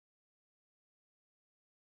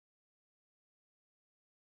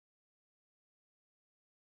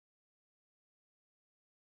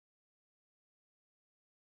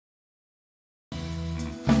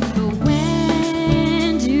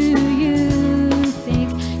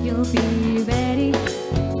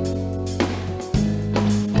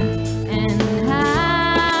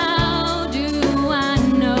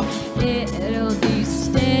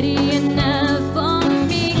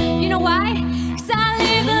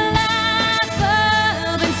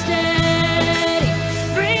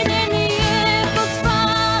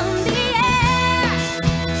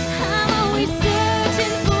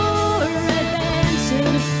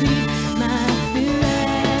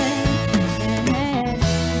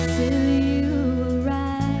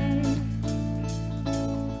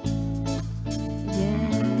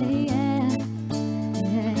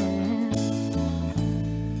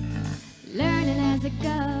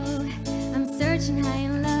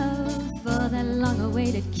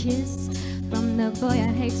long-awaited kiss from the boy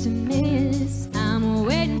I hate to miss. I'm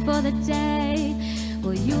waiting for the day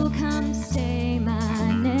will you come say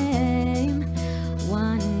my name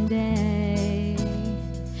one day.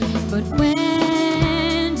 But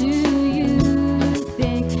when do you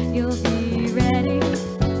think you'll be ready?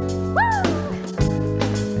 Woo!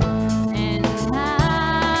 And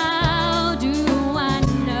how do I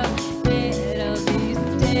know it'll be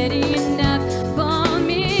steady enough for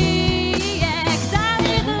me? Yeah, 'cause I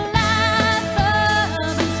live a life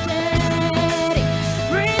of unsteady,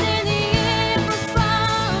 breathing the air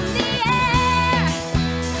from the air.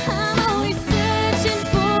 I'm always searching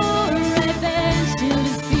for revenge to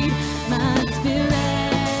defeat my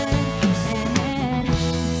spirit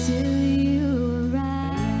until you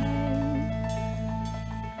arrive.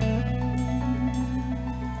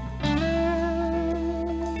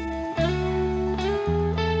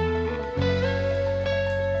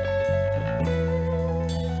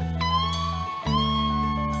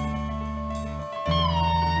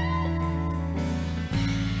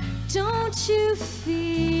 Don't you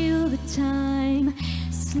feel the time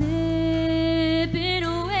slipping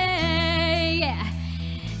away? Yeah.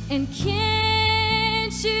 And